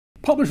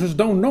Publishers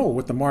don't know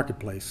what the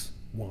marketplace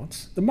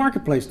wants. The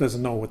marketplace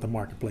doesn't know what the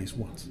marketplace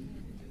wants.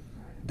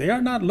 They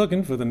are not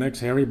looking for the next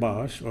Harry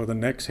Bosch or the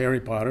next Harry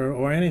Potter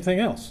or anything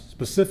else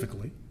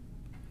specifically.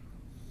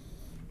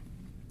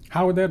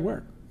 How would that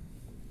work?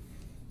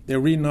 They're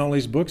reading all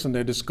these books and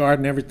they're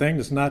discarding everything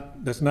that's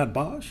not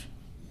Bosch.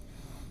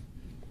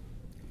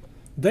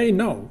 They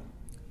know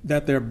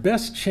that their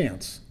best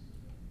chance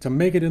to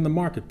make it in the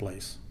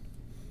marketplace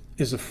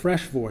is a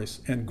fresh voice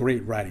and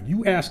great writing.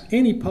 You ask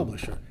any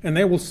publisher, and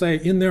they will say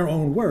in their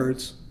own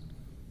words,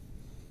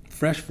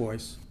 fresh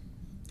voice,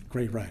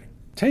 great writing.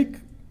 Take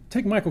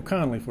Michael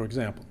Connelly, for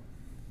example.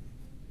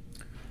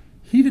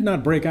 He did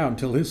not break out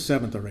until his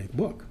 7th or 8th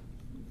book,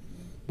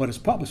 but his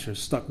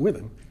publishers stuck with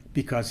him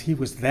because he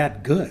was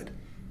that good.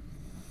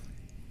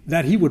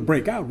 That he would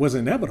break out was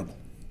inevitable.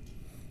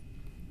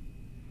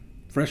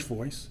 Fresh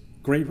voice,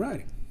 great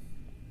writing.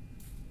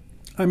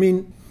 I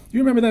mean, you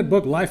remember that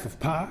book, Life of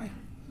Pi?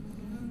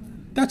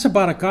 That's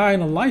about a guy in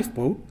a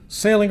lifeboat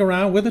sailing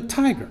around with a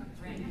tiger.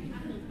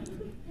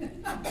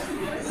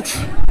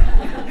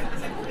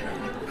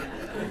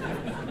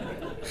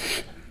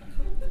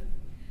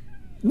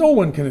 No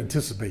one can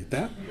anticipate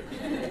that.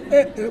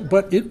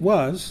 But it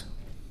was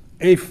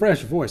a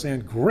fresh voice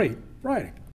and great writing.